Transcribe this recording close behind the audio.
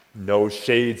No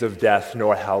shades of death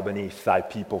nor hell beneath thy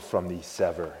people from thee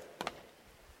sever.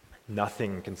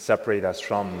 Nothing can separate us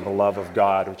from the love of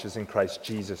God, which is in Christ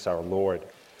Jesus our Lord.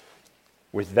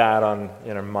 With that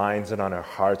in our minds and on our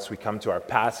hearts, we come to our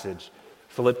passage,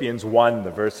 Philippians 1,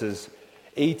 the verses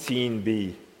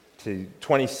 18b to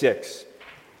 26.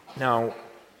 Now,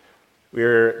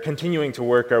 we're continuing to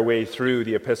work our way through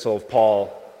the epistle of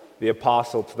Paul, the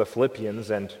apostle to the Philippians,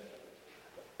 and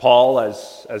Paul,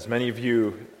 as many of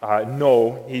you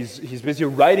know, he's busy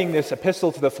writing this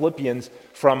epistle to the Philippians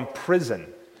from prison.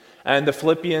 And the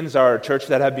Philippians are a church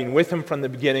that have been with him from the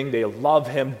beginning. They love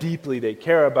him deeply. They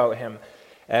care about him.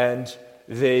 And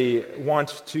they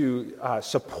want to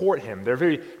support him. They're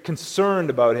very concerned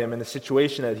about him and the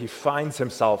situation that he finds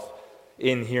himself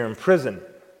in here in prison.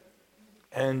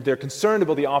 And they're concerned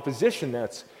about the opposition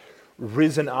that's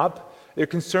risen up. They're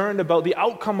concerned about the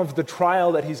outcome of the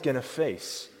trial that he's going to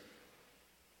face.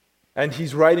 And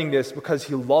he's writing this because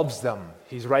he loves them.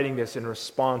 He's writing this in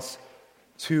response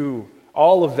to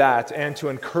all of that and to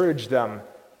encourage them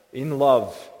in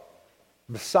love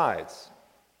besides.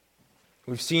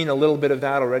 We've seen a little bit of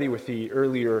that already with the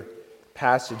earlier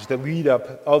passage, the lead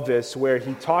up of this, where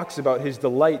he talks about his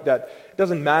delight that it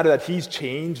doesn't matter that he's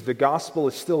changed, the gospel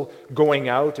is still going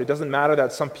out. It doesn't matter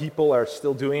that some people are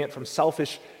still doing it from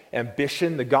selfish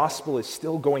ambition, the gospel is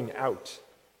still going out.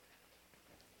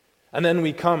 And then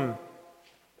we come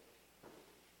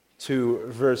to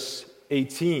verse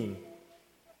 18.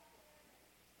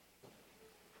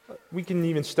 We can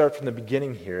even start from the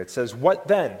beginning here. It says, "What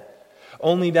then?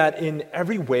 Only that in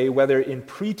every way, whether in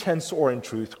pretense or in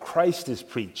truth, Christ is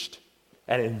preached.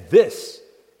 And in this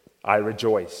I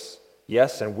rejoice.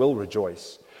 Yes, and will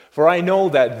rejoice. For I know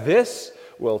that this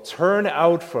will turn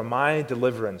out for my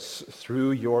deliverance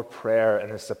through your prayer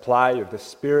and the supply of the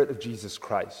Spirit of Jesus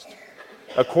Christ,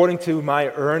 according to my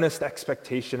earnest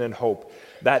expectation and hope,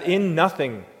 that in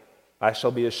nothing I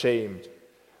shall be ashamed,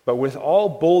 but with all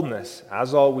boldness,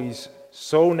 as always,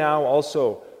 so now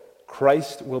also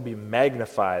Christ will be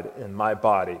magnified in my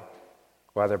body,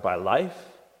 whether by life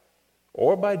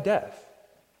or by death.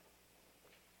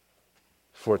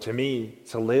 For to me,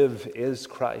 to live is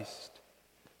Christ,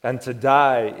 and to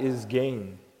die is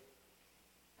gain.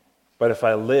 But if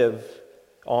I live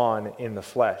on in the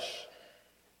flesh,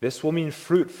 this will mean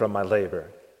fruit from my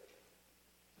labor.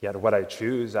 Yet what I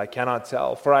choose I cannot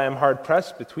tell, for I am hard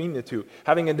pressed between the two,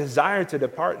 having a desire to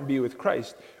depart and be with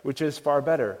Christ, which is far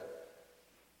better.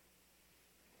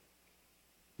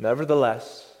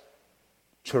 Nevertheless,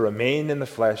 to remain in the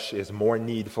flesh is more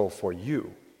needful for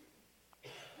you.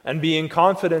 And being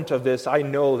confident of this, I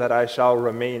know that I shall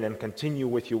remain and continue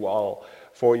with you all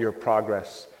for your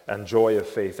progress and joy of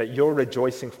faith, that your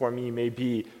rejoicing for me may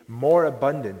be more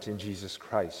abundant in Jesus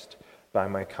Christ by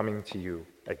my coming to you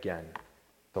again."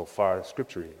 So far,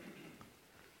 Scripture reading.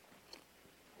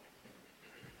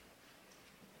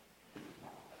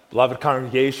 Beloved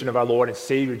congregation of our Lord and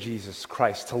Savior Jesus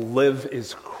Christ, to live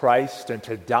is Christ and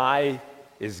to die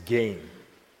is gain.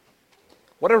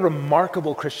 What a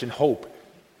remarkable Christian hope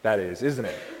that is, isn't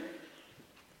it?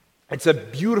 It's a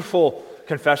beautiful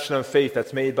confession of faith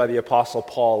that's made by the Apostle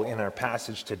Paul in our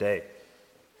passage today.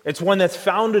 It's one that's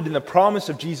founded in the promise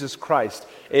of Jesus Christ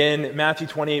in Matthew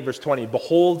 28, verse 20.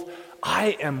 "Behold,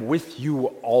 I am with you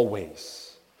always."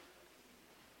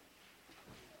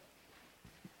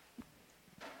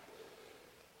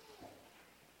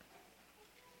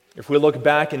 If we look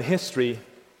back in history,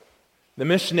 the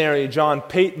missionary John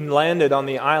Paton landed on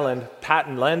the island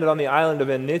of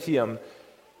Anithium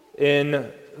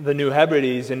in the New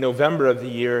Hebrides in November of the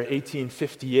year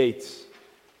 1858.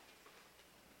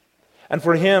 And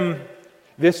for him,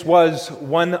 this was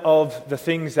one of the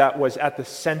things that was at the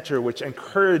center which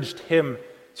encouraged him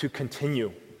to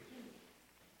continue.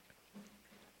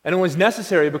 And it was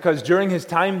necessary because during his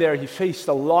time there, he faced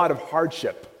a lot of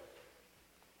hardship.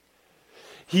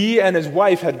 He and his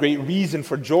wife had great reason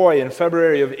for joy in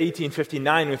February of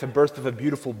 1859 with the birth of a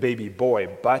beautiful baby boy.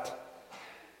 But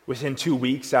within 2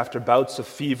 weeks, after bouts of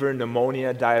fever,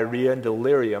 pneumonia, diarrhea, and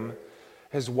delirium,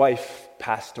 his wife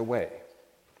passed away.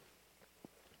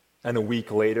 And a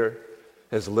week later,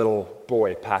 his little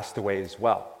boy passed away as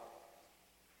well.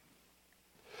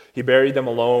 He buried them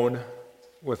alone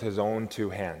with his own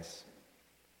 2 hands.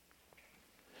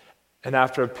 And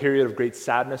after a period of great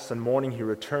sadness and mourning, he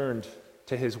returned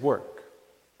to his work.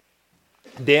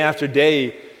 Day after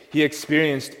day, he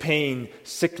experienced pain,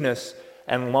 sickness,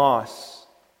 and loss.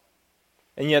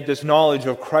 And yet this knowledge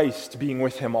of Christ being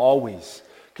with him always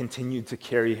continued to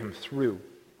carry him through.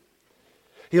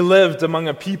 He lived among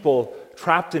a people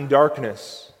trapped in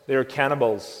darkness. They were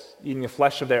cannibals, eating the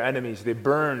flesh of their enemies. They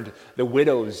burned the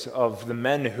widows of the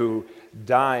men who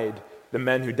died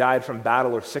from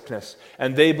battle or sickness.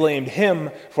 And they blamed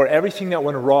him for everything that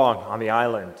went wrong on the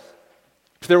island.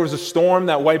 If there was a storm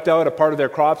that wiped out a part of their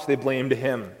crops, they blamed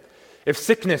him. If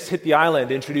sickness hit the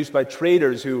island, introduced by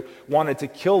traders who wanted to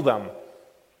kill them,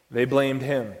 they blamed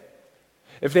him.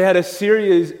 If they had a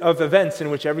series of events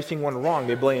in which everything went wrong,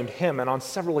 they blamed him. And on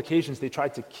several occasions, they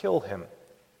tried to kill him.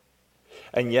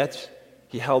 And yet,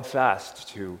 he held fast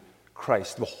to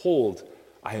Christ. Behold,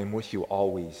 I am with you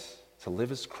always. To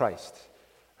live as Christ,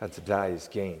 and to die as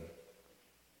gain.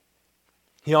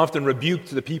 He often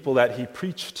rebuked the people that he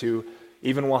preached to,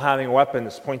 even while having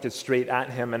weapons pointed straight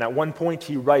at him. And at one point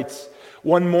he writes,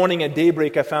 "One morning at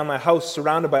daybreak I found my house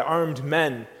surrounded by armed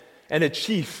men, and a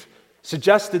chief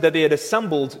suggested that they had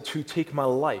assembled to take my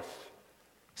life.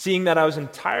 Seeing that I was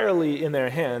entirely in their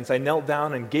hands, I knelt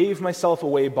down and gave myself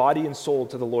away, body and soul,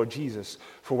 to the Lord Jesus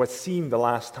for what seemed the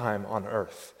last time on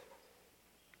earth.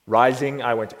 Rising,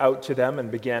 I went out to them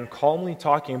and began calmly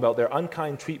talking about their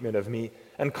unkind treatment of me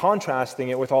and contrasting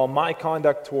it with all my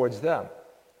conduct towards them.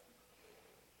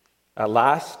 At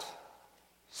last,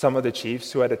 some of the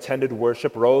chiefs who had attended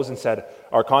worship rose and said,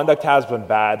 'Our conduct has been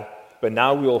bad, but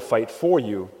now we will fight for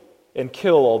you and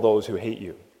kill all those who hate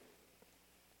you.'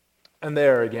 And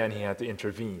there again he had to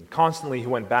intervene. Constantly he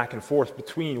went back and forth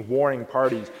between warring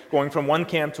parties, going from one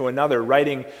camp to another,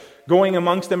 writing, 'Going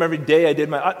amongst them every day, I did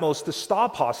my utmost to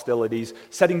stop hostilities,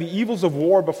 setting the evils of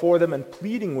war before them and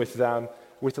pleading with them,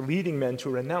 with the leading men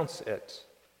to renounce it.'"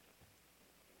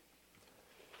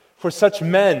 For such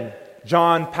men,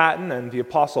 John Paton and the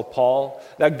Apostle Paul,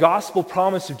 that gospel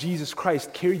promise of Jesus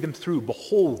Christ carried them through.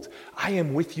 "Behold, I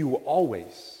am with you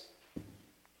always."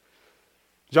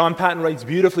 John Paton writes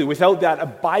beautifully, "Without that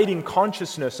abiding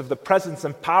consciousness of the presence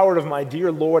and power of my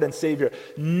dear Lord and Savior,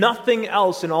 nothing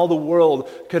else in all the world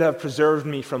could have preserved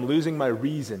me from losing my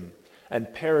reason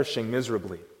and perishing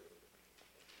miserably."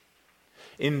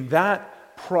 In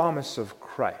that promise of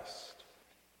Christ,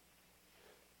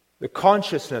 the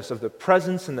consciousness of the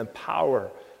presence and the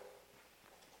power,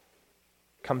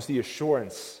 comes the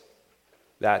assurance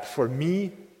that for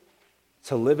me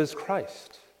to live is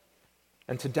Christ,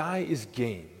 and to die is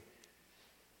gain.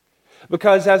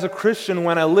 Because as a Christian,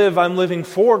 when I live, I'm living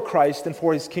for Christ and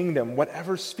for his kingdom,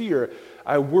 whatever sphere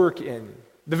I work in.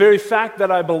 The very fact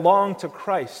that I belong to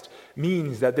Christ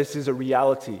means that this is a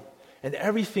reality, and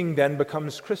everything then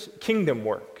becomes kingdom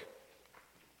work,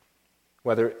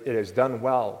 whether it is done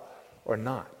well or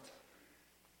not.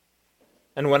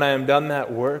 And when I am done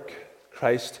that work,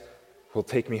 Christ will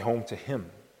take me home to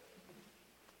him.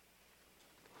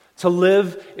 To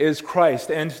live is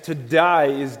Christ, and to die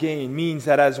is gain, means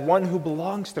that as one who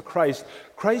belongs to Christ,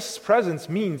 Christ's presence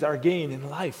means our gain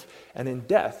in life and in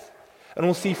death. And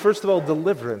we'll see, first of all,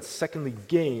 deliverance, secondly,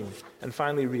 gain, and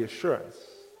finally, reassurance.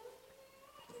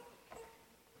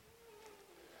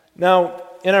 Now,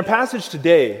 in our passage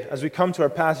today, as we come to our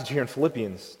passage here in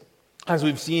Philippians, as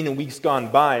we've seen in weeks gone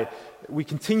by, we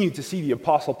continue to see the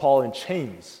Apostle Paul in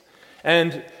chains.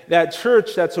 And that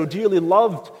church that so dearly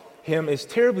loved him is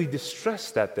terribly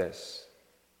distressed at this.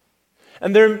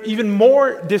 And they're even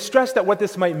more distressed at what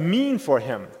this might mean for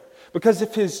him. Because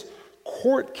if his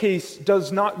court case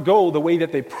does not go the way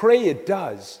that they pray it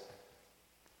does,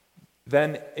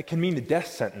 then it can mean a death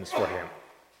sentence for him.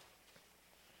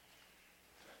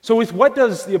 So with what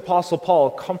does the Apostle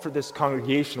Paul comfort this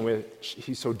congregation which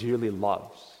he so dearly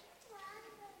loves?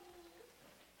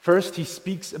 First, he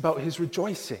speaks about his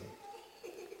rejoicing.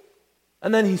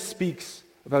 And then he speaks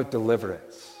about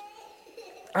deliverance.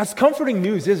 That's comforting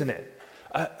news, isn't it?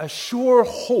 A sure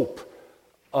hope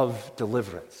of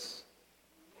deliverance.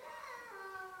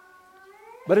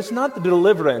 But it's not the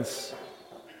deliverance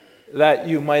that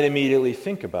you might immediately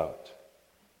think about.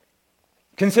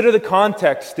 Consider the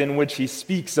context in which he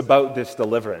speaks about this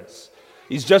deliverance.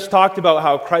 He's just talked about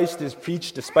how Christ is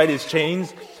preached despite his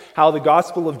chains, how the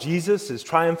gospel of Jesus is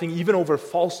triumphing even over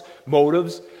false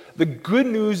motives. The good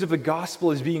news of the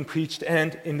gospel is being preached,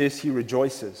 and in this he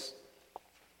rejoices.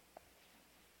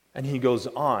 And he goes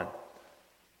on.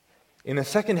 In the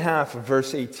second half of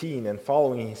verse 18 and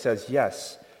following, he says,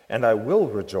 "Yes, and I will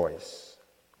rejoice."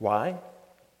 Why?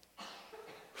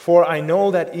 "For I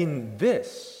know that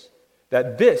this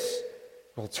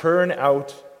will turn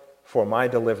out for my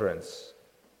deliverance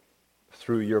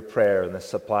through your prayer and the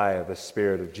supply of the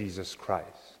Spirit of Jesus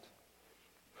Christ.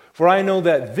 For I know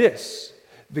that this,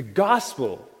 the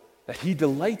gospel that he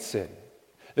delights in,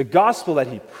 the gospel that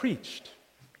he preached,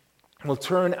 will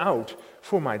turn out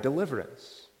for my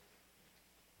deliverance."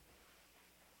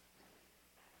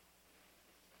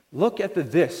 look at the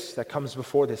this that comes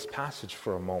before this passage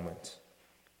for a moment.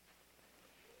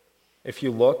 If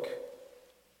you look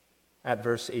at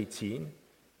verse 18,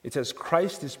 it says,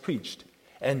 Christ is preached,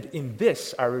 and in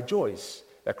this I rejoice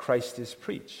that Christ is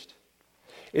preached.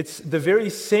 It's the very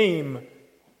same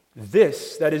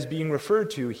this that is being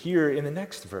referred to here in the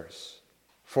next verse.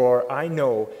 For I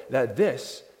know that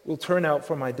this will turn out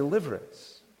for my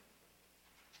deliverance.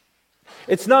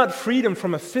 It's not freedom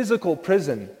from a physical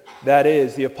prison that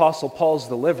is the Apostle Paul's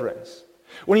deliverance.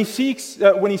 When he speaks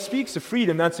of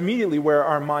freedom, that's immediately where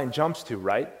our mind jumps to,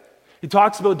 right? He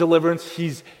talks about deliverance,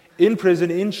 he's in prison,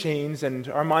 in chains, and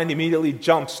our mind immediately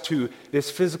jumps to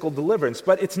this physical deliverance.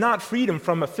 But it's not freedom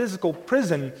from a physical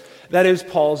prison that is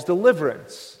Paul's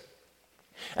deliverance.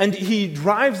 And he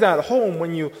drives that home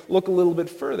when you look a little bit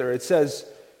further. It says,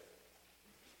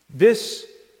 this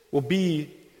will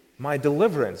be my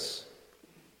deliverance,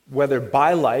 whether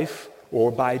by life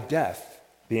or by death.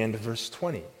 The end of verse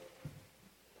 20.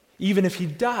 Even if he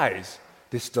dies,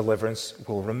 this deliverance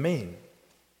will remain.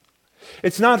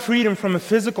 It's not freedom from a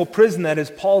physical prison that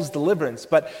is Paul's deliverance,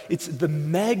 but it's the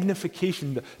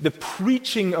magnification, the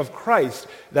preaching of Christ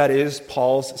that is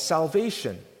Paul's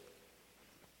salvation.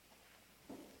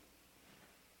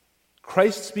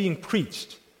 Christ's being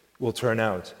preached will turn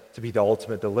out to be the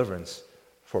ultimate deliverance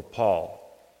for Paul.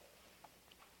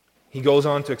 He goes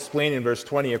on to explain in verse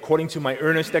 20, according to my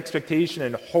earnest expectation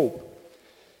and hope,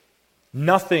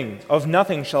 of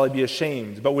nothing shall I be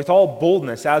ashamed, but with all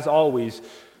boldness, as always,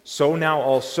 so now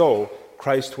also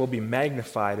Christ will be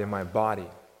magnified in my body.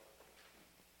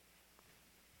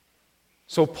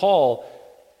 So Paul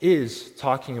is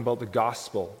talking about the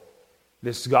gospel,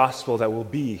 this gospel that will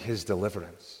be his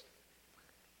deliverance.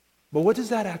 But what does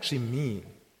that actually mean?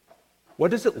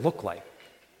 What does it look like?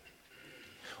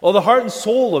 Well, the heart and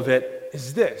soul of it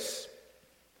is this.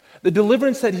 The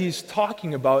deliverance that he's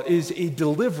talking about is a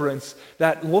deliverance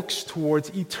that looks towards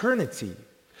eternity.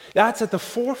 That's at the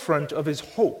forefront of his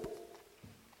hope.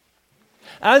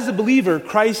 As a believer,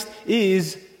 Christ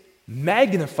is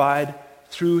magnified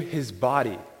through his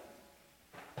body.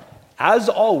 As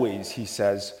always, he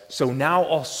says, so now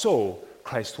also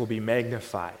Christ will be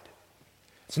magnified.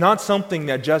 It's not something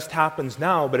that just happens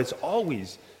now, but it's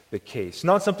always the case.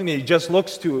 Not something that he just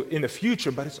looks to in the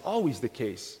future, but it's always the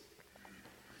case.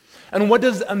 And what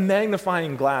does a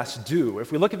magnifying glass do?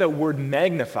 If we look at that word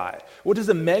magnify, what does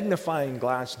a magnifying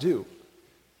glass do?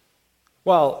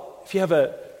 Well, if you have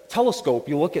a telescope,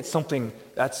 you look at something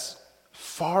that's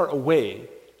far away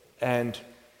and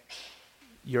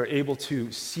you're able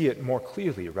to see it more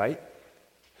clearly, right?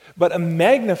 But a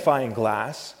magnifying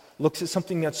glass looks at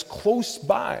something that's close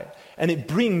by, and it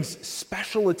brings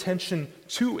special attention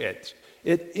to it.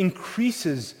 It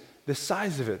increases the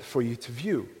size of it for you to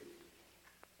view.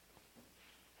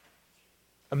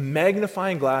 A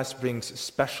magnifying glass brings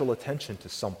special attention to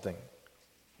something.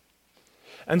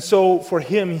 And so for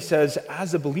him, he says,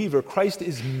 as a believer, Christ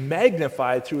is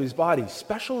magnified through his body.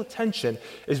 Special attention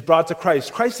is brought to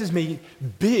Christ. Christ is made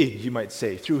big, you might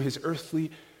say, through his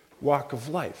earthly walk of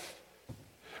life.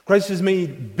 Christ is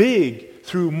made big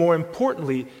through, more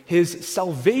importantly, his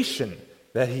salvation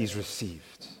that he's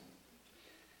received.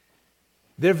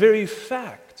 The very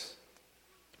fact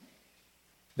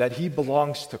that he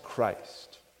belongs to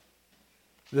Christ,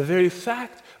 the very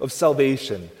fact of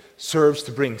salvation serves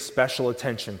to bring special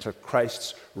attention to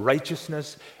Christ's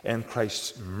righteousness and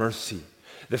Christ's mercy.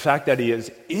 The fact that he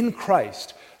is in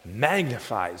Christ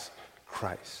magnifies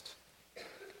Christ.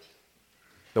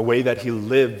 The way that he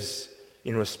lives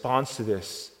in response to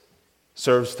this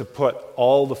serves to put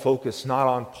all the focus not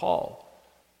on Paul,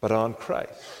 but on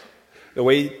Christ. The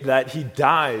way that he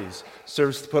dies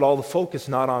serves to put all the focus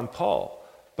not on Paul,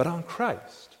 but on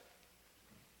Christ.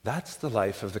 That's the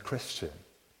life of the Christian.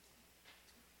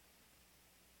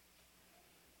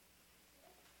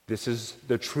 This is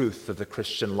the truth of the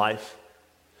Christian life.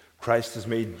 Christ is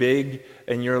made big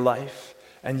in your life,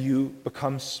 and you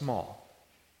become small.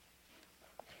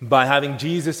 By having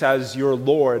Jesus as your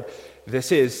Lord,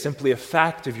 this is simply a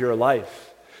fact of your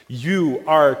life. You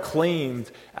are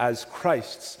claimed as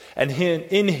Christ's, and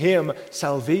in him,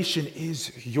 salvation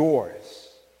is yours.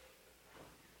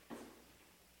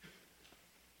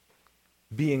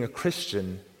 Being a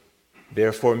Christian,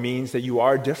 therefore, means that you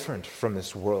are different from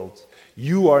this world.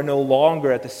 You are no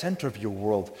longer at the center of your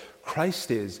world.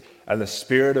 Christ is, and the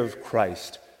Spirit of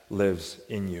Christ lives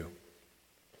in you.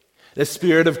 The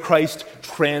Spirit of Christ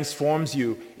transforms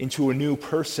you into a new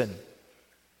person.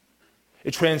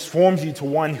 It transforms you to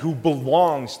one who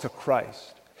belongs to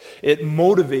Christ. It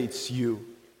motivates you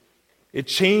It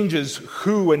changes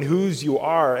who and whose you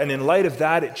are, and in light of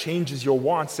that, it changes your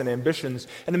wants and ambitions,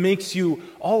 and it makes you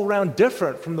all around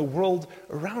different from the world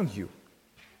around you.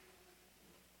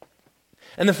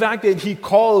 And the fact that he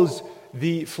calls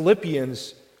the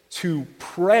Philippians to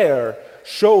prayer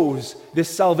shows this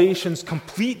salvation's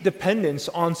complete dependence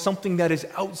on something that is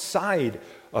outside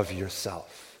of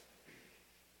yourself.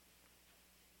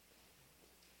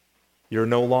 You're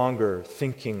no longer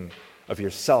thinking of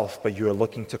yourself, but you're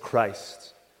looking to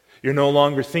Christ. You're no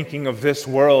longer thinking of this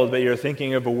world, but you're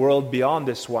thinking of a world beyond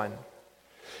this one.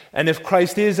 And if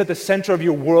Christ is at the center of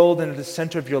your world and at the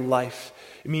center of your life,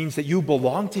 it means that you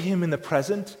belong to him in the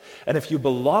present. And if you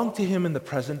belong to him in the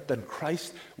present, then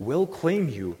Christ will claim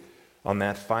you on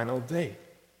that final day.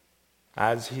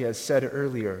 As he has said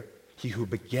earlier, he who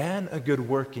began a good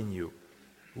work in you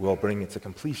will bring it to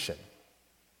completion.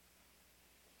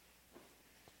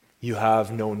 You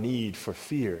have no need for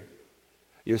fear.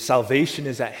 Your salvation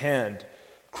is at hand.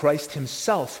 Christ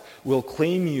himself will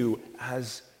claim you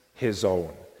as his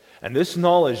own. And this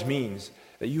knowledge means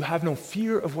that you have no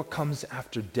fear of what comes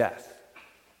after death.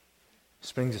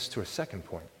 This brings us to our second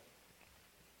point.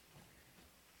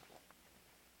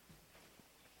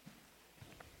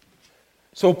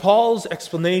 So Paul's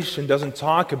explanation doesn't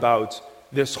talk about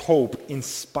this hope in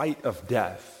spite of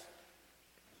death.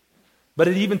 But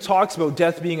it even talks about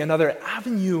death being another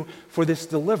avenue for this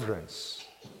deliverance.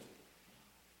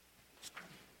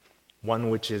 One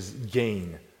which is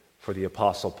gain for the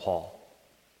Apostle Paul.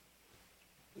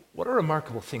 What a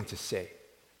remarkable thing to say.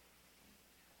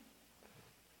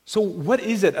 So what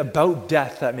is it about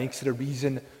death that makes it a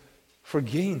reason for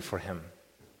gain for him?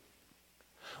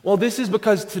 Well, this is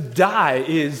because to die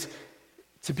is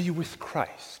to be with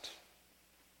Christ.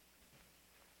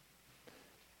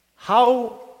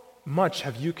 How much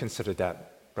have you considered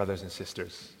that, brothers and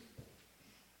sisters?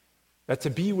 That to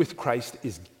be with Christ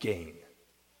is gain.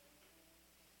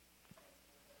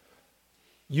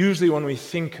 Usually when we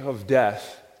think of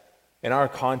death, in our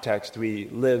context, we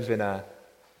live in a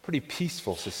pretty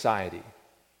peaceful society.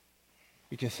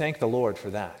 We can thank the Lord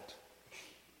for that.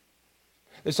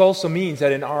 This also means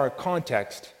that in our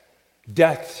context,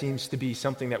 death seems to be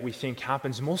something that we think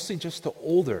happens mostly just to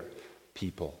older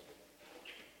people.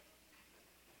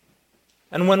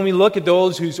 And when we look at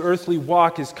those whose earthly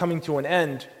walk is coming to an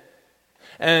end,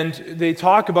 and they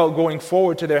talk about going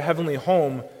forward to their heavenly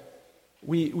home,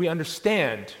 we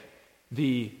understand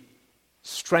the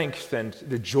strength and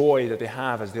the joy that they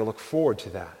have as they look forward to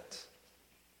that.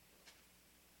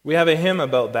 We have a hymn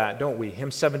about that, don't we?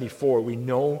 Hymn 74. We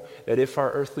know that if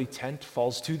our earthly tent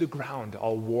falls to the ground,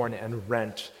 all worn and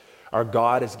rent, our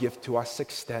God as gift to us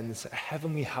extends a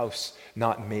heavenly house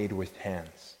not made with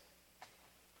hands.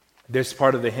 This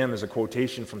part of the hymn is a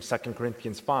quotation from 2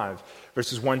 Corinthians 5,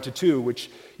 verses 1 to 2, which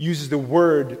uses a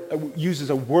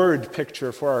word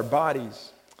picture for our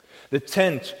bodies. The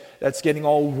tent that's getting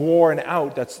all worn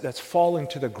out, that's falling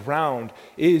to the ground,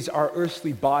 is our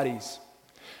earthly bodies.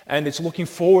 And it's looking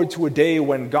forward to a day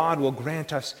when God will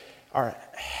grant us our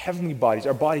heavenly bodies,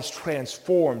 our bodies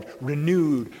transformed,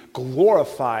 renewed,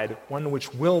 glorified, one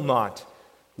which will not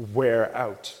wear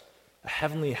out. A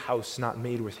heavenly house not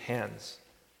made with hands.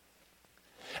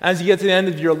 As you get to the end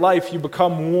of your life, you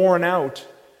become worn out.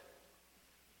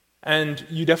 And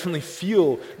you definitely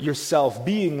feel yourself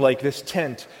being like this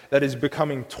tent that is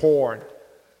becoming torn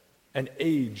and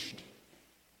aged.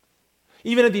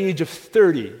 Even at the age of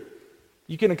 30,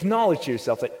 you can acknowledge to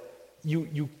yourself that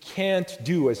you can't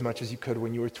do as much as you could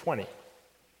when you were 20.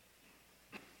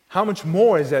 How much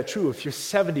more is that true if you're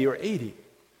 70 or 80?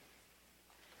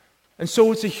 And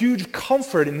so it's a huge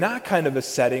comfort in that kind of a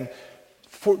setting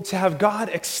to have God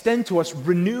extend to us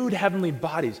renewed heavenly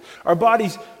bodies. Our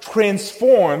bodies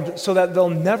transformed so that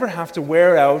they'll never have to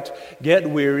wear out, get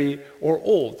weary, or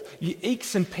old. The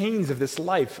aches and pains of this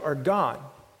life are gone.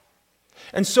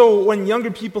 And so when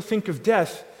younger people think of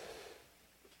death,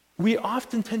 we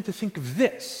often tend to think of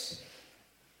this.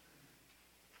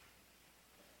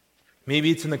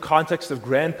 Maybe it's in the context of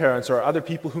grandparents or other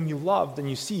people whom you loved, and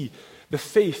you see the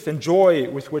faith and joy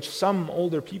with which some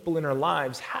older people in our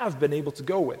lives have been able to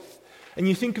go with. And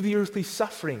you think of the earthly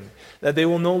suffering that they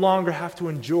will no longer have to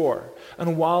endure.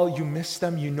 And while you miss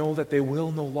them, you know that they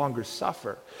will no longer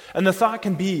suffer. And the thought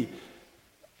can be,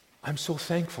 I'm so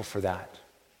thankful for that.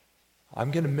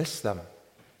 I'm going to miss them.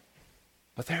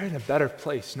 But they're in a better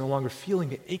place, no longer feeling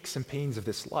the aches and pains of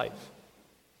this life.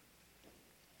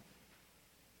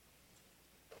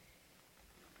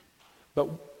 But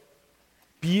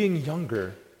being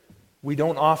younger, we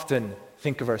don't often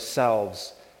think of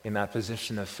ourselves in that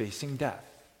position of facing death.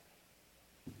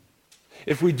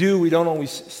 If we do, we don't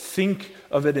always think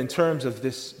of it in terms of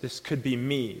this could be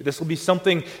me. This will be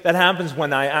something that happens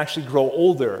when I actually grow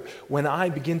older, when I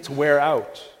begin to wear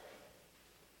out.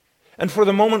 And for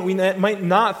the moment, we might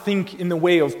not think in the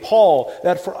way of Paul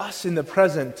that for us in the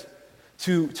present,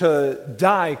 to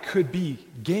die could be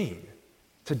gain.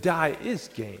 To die is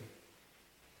gain.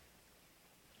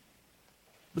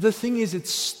 But the thing is,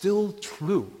 it's still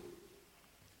true.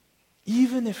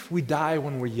 Even if we die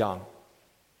when we're young,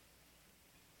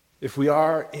 if we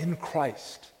are in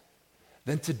Christ,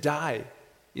 then to die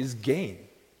is gain.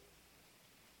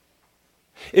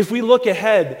 If we look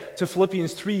ahead to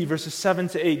Philippians 3, verses 7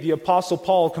 to 8, the Apostle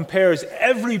Paul compares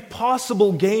every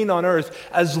possible gain on earth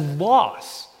as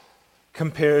loss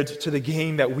compared to the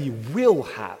gain that we will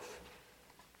have.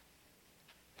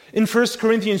 In 1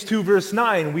 Corinthians 2, verse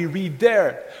 9, we read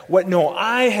there, "What no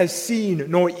eye has seen,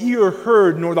 nor ear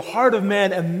heard, nor the heart of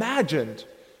man imagined,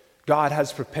 God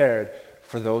has prepared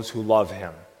for those who love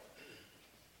him."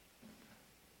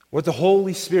 What the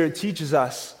Holy Spirit teaches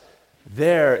us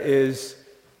there is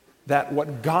that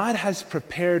what God has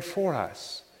prepared for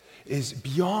us is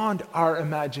beyond our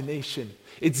imagination.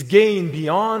 It's gain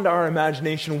beyond our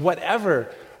imagination,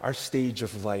 whatever our stage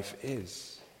of life is.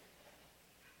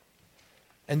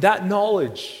 And that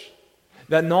knowledge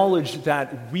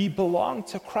that we belong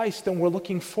to Christ and we're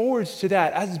looking forward to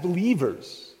that as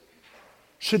believers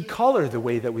should color the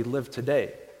way that we live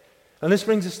today. And this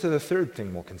brings us to the third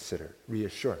thing we'll consider,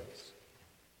 reassurance.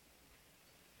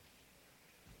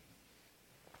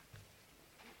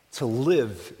 To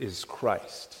live is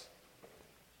Christ.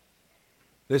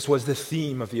 This was the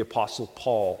theme of the Apostle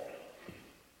Paul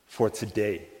for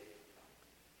today.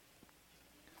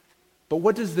 But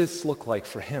what does this look like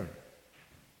for him?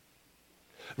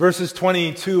 Verses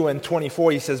 22 and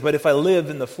 24, he says, "But if I live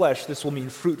in the flesh, this will mean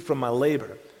fruit from my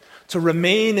labor. To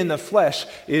remain in the flesh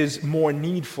is more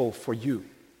needful for you."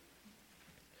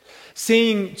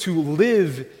 Saying to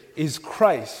live is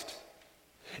Christ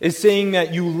is saying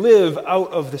that you live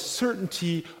out of the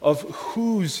certainty of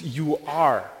whose you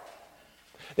are.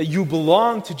 That you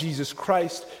belong to Jesus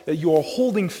Christ, that you are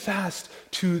holding fast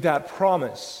to that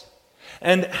promise.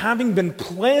 And having been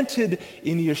planted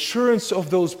in the assurance of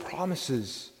those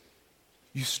promises,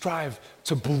 you strive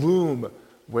to bloom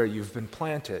where you've been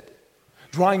planted.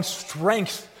 Drawing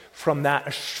strength from that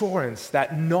assurance,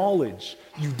 that knowledge,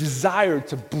 you desire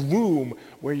to bloom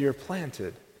where you're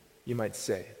planted, you might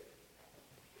say.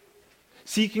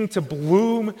 Seeking to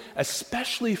bloom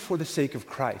especially for the sake of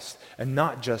Christ and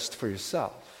not just for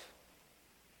yourself.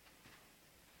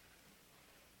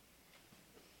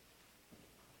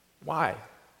 Why?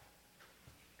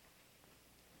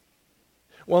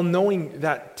 Well, knowing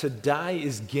that to die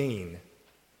is gain,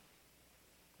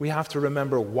 we have to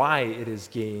remember why it is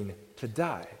gain to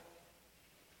die.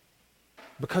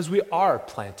 Because we are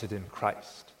planted in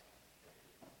Christ.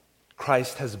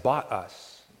 Christ has bought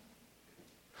us.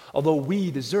 Although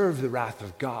we deserve the wrath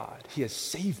of God, He has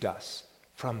saved us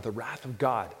from the wrath of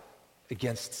God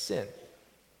against sin.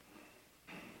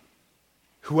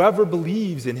 Whoever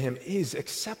believes in Him is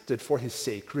accepted for His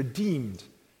sake, redeemed,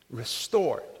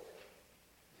 restored.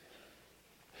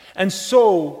 And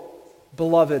so,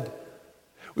 beloved,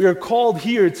 we are called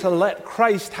here to let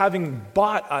Christ, having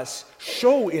bought us,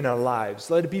 show in our lives.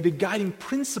 Let it be the guiding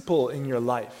principle in your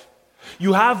life.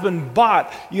 You have been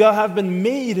bought. You have been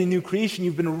made a new creation.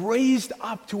 You've been raised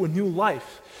up to a new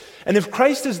life. And if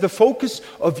Christ is the focus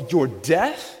of your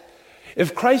death,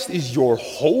 if Christ is your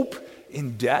hope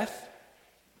in death,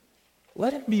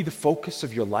 let Him be the focus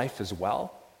of your life as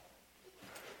well.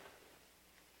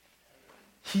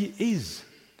 He is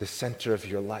the center of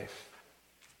your life.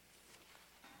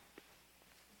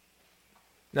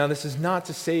 Now, this is not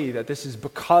to say that this is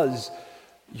because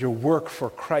your work for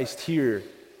Christ here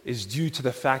is due to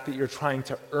the fact that you're trying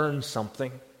to earn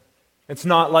something. It's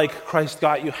not like Christ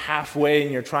got you halfway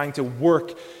and you're trying to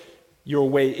work your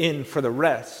way in for the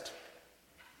rest.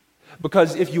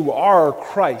 Because if you are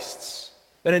Christ's,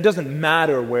 then it doesn't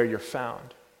matter where you're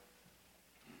found.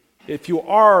 If you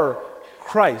are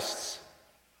Christ's,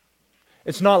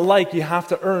 it's not like you have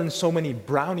to earn so many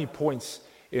brownie points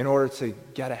in order to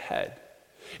get ahead.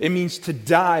 It means to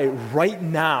die right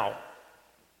now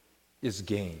is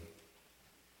gain.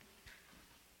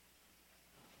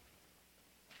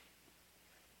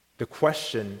 The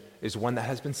question is one that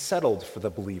has been settled for the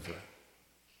believer.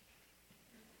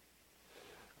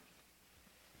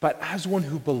 But as one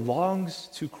who belongs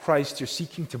to Christ, you're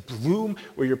seeking to bloom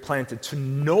where you're planted, to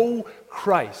know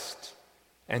Christ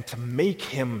and to make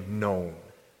Him known,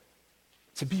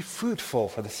 to be fruitful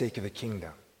for the sake of the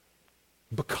kingdom.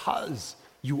 Because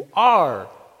you are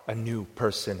a new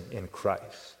person in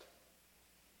Christ.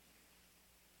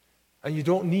 And you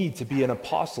don't need to be an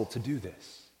apostle to do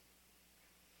this.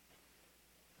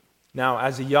 Now,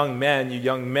 as a young man, you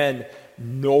young men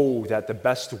know that the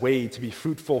best way to be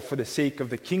fruitful for the sake of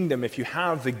the kingdom, if you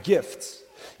have the gifts,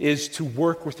 is to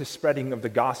work with the spreading of the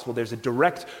gospel. There's a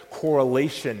direct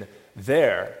correlation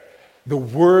there. The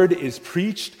word is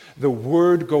preached, the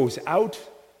word goes out,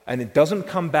 and it doesn't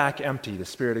come back empty, the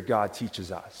Spirit of God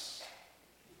teaches us.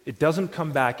 It doesn't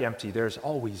come back empty. There's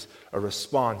always a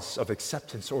response of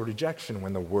acceptance or rejection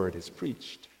when the word is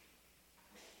preached.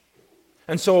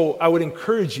 And so I would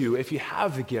encourage you, if you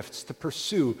have the gifts, to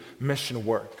pursue mission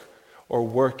work or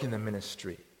work in the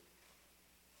ministry.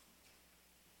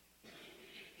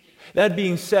 That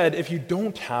being said, if you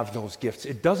don't have those gifts,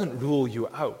 it doesn't rule you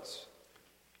out.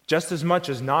 Just as much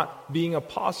as not being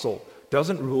apostle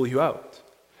doesn't rule you out.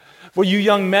 For you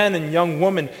young men and young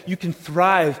women, you can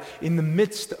thrive in the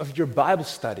midst of your Bible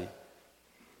study,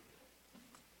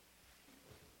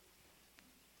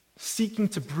 seeking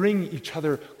to bring each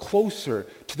other closer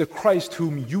to the Christ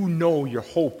whom you know your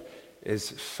hope is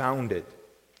founded,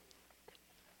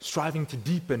 striving to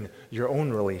deepen your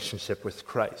own relationship with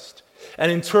Christ,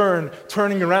 and in turn,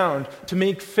 turning around to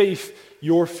make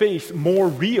your faith more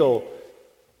real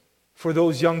for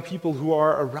those young people who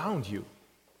are around you,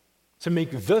 to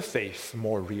make the faith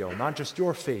more real, not just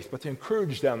your faith, but to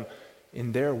encourage them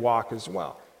in their walk as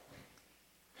well.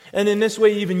 And in this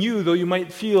way, even you, though you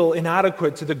might feel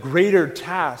inadequate to the greater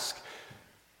task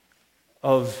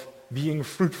of being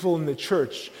fruitful in the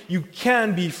church, you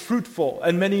can be fruitful,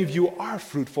 and many of you are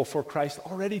fruitful for Christ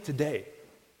already today.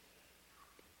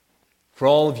 For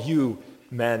all of you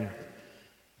men,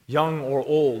 young or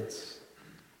old,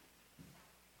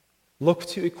 look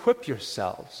to equip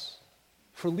yourselves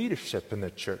for leadership in the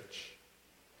church.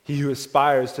 He who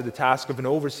aspires to the task of an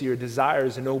overseer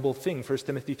desires a noble thing, 1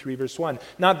 Timothy 3 verse 1.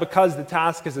 Not because the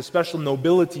task has a special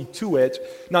nobility to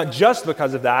it, not just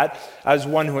because of that, as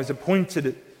one who is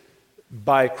appointed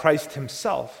by Christ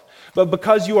himself, but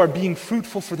because you are being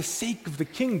fruitful for the sake of the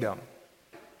kingdom.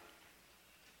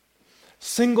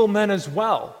 Single men as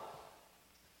well.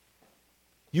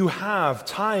 You have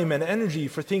time and energy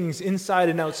for things inside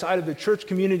and outside of the church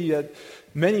community that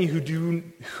many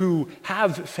who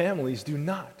have families do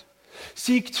not.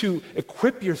 Seek to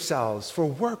equip yourselves for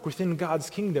work within God's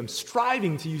kingdom,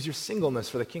 striving to use your singleness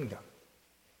for the kingdom.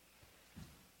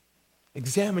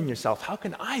 Examine yourself. How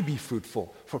can I be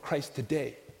fruitful for Christ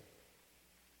today?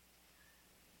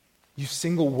 You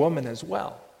single woman as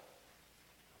well.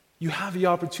 You have the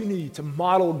opportunity to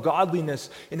model godliness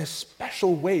in a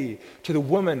special way to the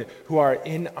women who are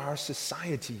in our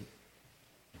society.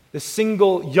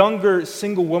 The younger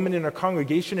single woman in our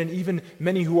congregation, and even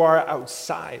many who are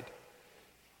outside.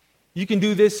 You can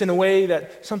do this in a way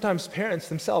that sometimes parents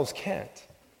themselves can't.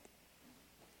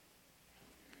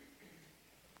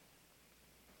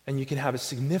 And you can have a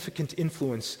significant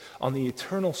influence on the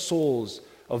eternal souls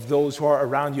of those who are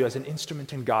around you as an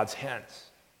instrument in God's hands.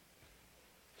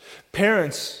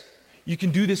 Parents, you can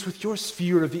do this with your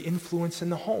sphere of the influence in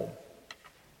the home.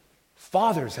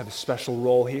 Fathers have a special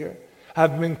role here,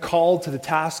 have been called to the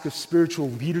task of spiritual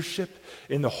leadership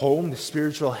in the home, the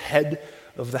spiritual head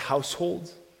of the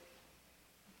household.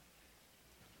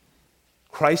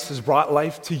 Christ has brought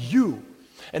life to you,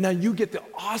 and now you get the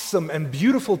awesome and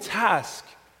beautiful task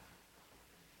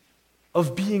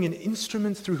of being an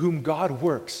instrument through whom God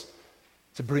works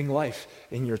to bring life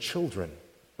in your children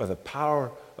by the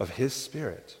power of His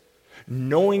Spirit,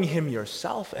 knowing Him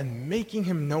yourself and making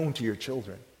Him known to your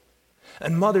children.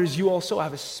 And mothers, you also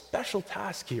have a special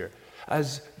task here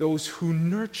as those who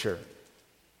nurture,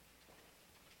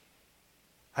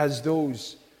 as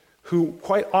those who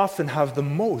quite often have the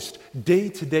most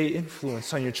day-to-day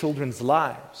influence on your children's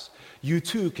lives. You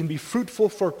too can be fruitful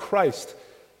for Christ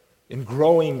in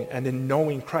growing and in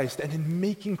knowing Christ and in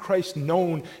making Christ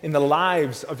known in the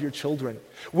lives of your children.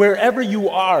 Wherever you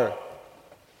are,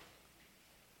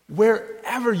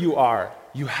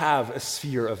 you have a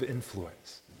sphere of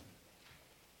influence.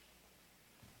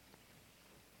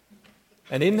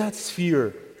 And in that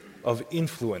sphere of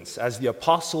influence, as the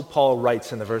Apostle Paul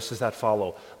writes in the verses that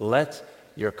follow, let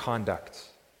your conduct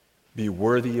be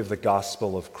worthy of the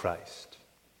gospel of Christ.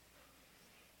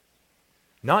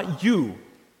 Not you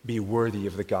be worthy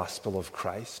of the gospel of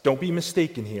Christ. Don't be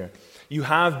mistaken here. You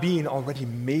have been already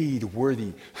made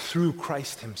worthy through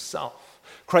Christ Himself.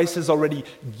 Christ has already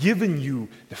given you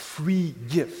the free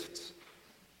gift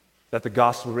that the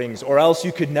gospel brings, or else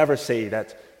you could never say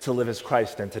that to live is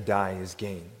Christ and to die is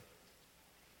gain.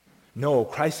 No,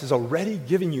 Christ has already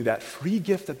given you that free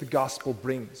gift that the gospel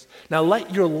brings. Now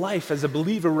let your life as a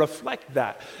believer reflect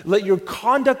that. Let your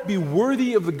conduct be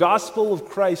worthy of the gospel of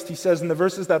Christ, he says in the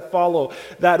verses that follow,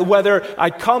 that whether I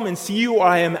come and see you or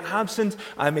I am absent,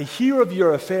 I may hear of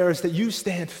your affairs, that you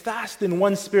stand fast in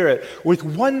one spirit, with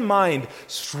one mind,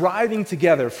 striving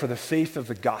together for the faith of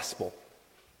the gospel.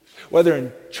 Whether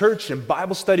in church, in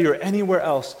Bible study, or anywhere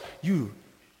else, you,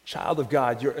 child of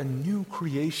God, you're a new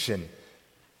creation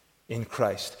in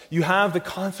Christ. You have the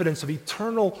confidence of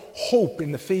eternal hope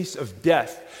in the face of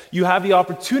death. You have the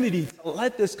opportunity to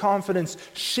let this confidence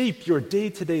shape your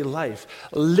day-to-day life.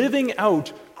 Living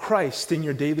out Christ in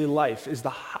your daily life is the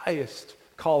highest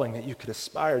calling that you could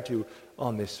aspire to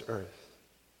on this earth.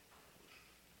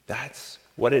 That's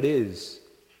what it is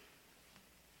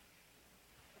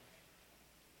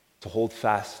to hold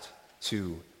fast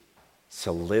to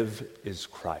live is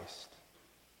Christ.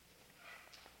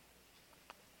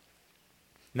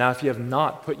 Now, if you have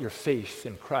not put your faith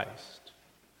in Christ,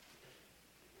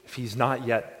 if he's not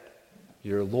yet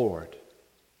your Lord,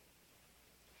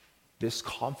 this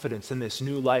confidence in this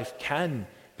new life can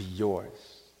be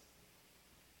yours.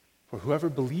 For whoever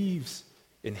believes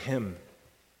in him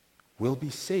will be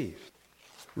saved.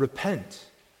 Repent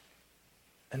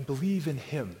and believe in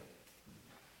him.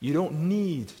 You don't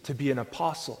need to be an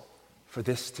apostle for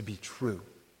this to be true.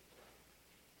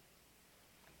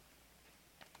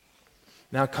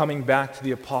 Now, coming back to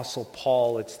the Apostle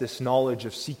Paul, it's this knowledge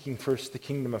of seeking first the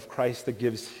kingdom of Christ that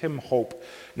gives him hope,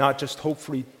 not just hope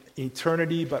for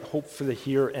eternity, but hope for the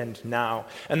here and now.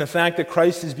 And the fact that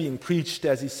Christ is being preached,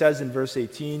 as he says in verse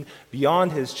 18,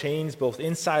 beyond his chains, both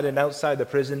inside and outside the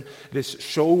prison, this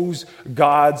shows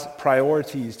God's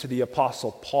priorities to the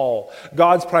Apostle Paul.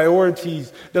 God's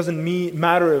priorities doesn't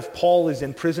matter if Paul is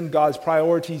in prison. God's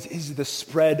priorities is the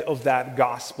spread of that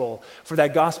gospel, for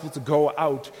that gospel to go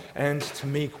out and to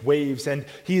make waves. And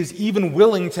he is even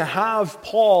willing to have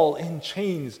Paul in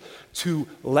chains to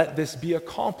let this be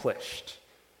accomplished.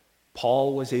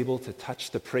 Paul was able to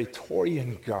touch the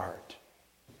Praetorian Guard.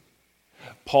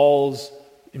 Paul's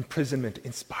imprisonment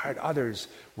inspired others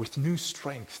with new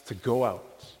strength to go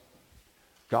out.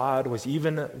 God was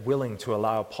even willing to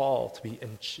allow Paul to be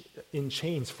in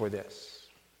chains for this.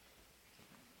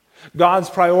 God's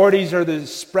priorities are the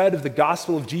spread of the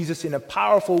gospel of Jesus in a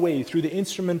powerful way through the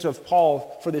instrument of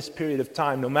Paul for this period of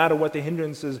time, no matter what the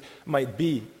hindrances might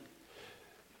be.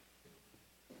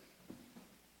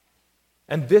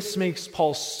 And this makes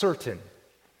Paul certain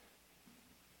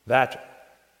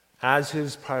that as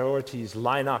his priorities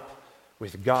line up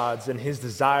with God's, and his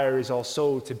desire is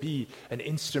also to be an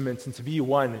instrument and to be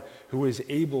one who is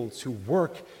able to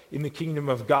work in the kingdom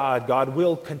of God, God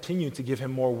will continue to give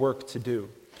him more work to do.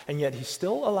 And yet he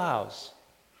still allows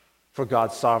for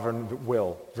God's sovereign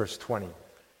will, verse 20,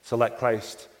 to let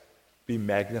Christ be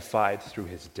magnified through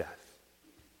his death.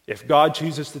 If God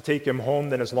chooses to take him home,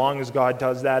 then as long as God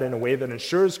does that in a way that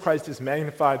ensures Christ is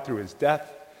magnified through his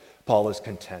death, Paul is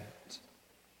content.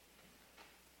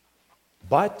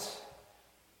 But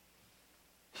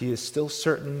he is still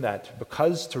certain that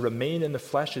because to remain in the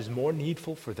flesh is more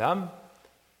needful for them,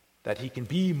 that he can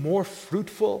be more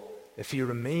fruitful if he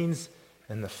remains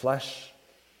in the flesh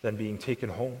than being taken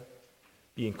home.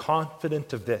 Being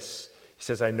confident of this, he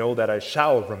says, I know that I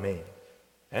shall remain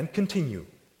and continue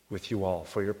with you all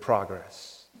for your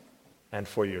progress and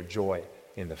for your joy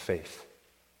in the faith.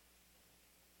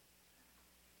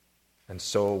 And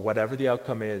so whatever the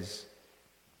outcome is,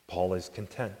 Paul is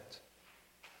content.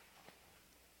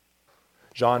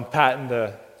 John Paton,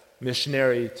 the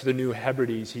missionary to the New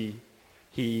Hebrides,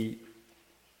 he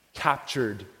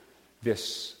captured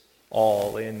this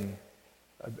all in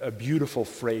a beautiful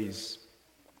phrase.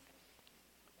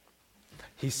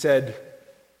 He said,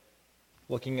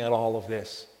 looking at all of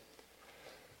this,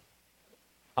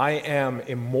 I am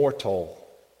immortal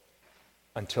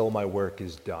until my work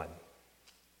is done.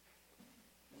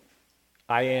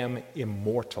 I am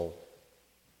immortal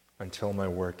until my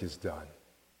work is done.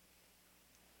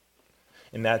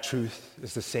 And that truth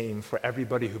is the same for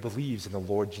everybody who believes in the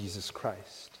Lord Jesus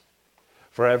Christ.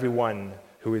 For everyone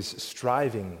who is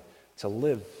striving to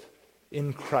live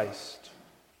in Christ.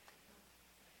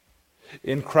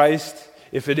 In Christ,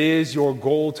 if it is your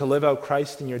goal to live out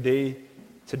Christ in your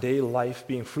day-to-day life,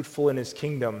 being fruitful in his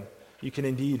kingdom, you can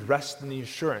indeed rest in the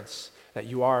assurance that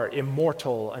you are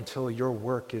immortal until your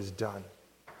work is done.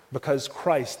 Because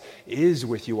Christ is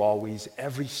with you always,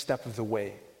 every step of the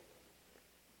way.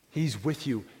 He's with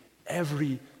you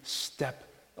every step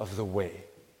of the way.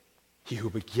 He who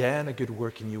began a good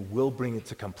work in you will bring it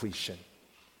to completion.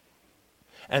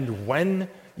 And when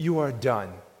you are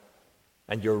done,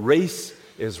 and your race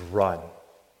is run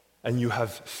and you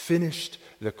have finished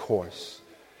the course,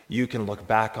 you can look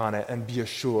back on it and be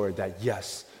assured that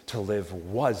yes, to live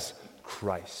was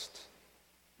Christ.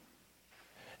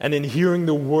 And in hearing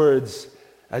the words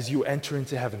as you enter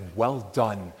into heaven, "Well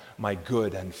done, my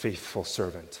good and faithful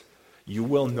servant," you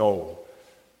will know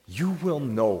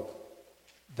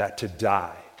that to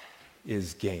die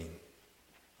is gain.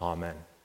 Amen.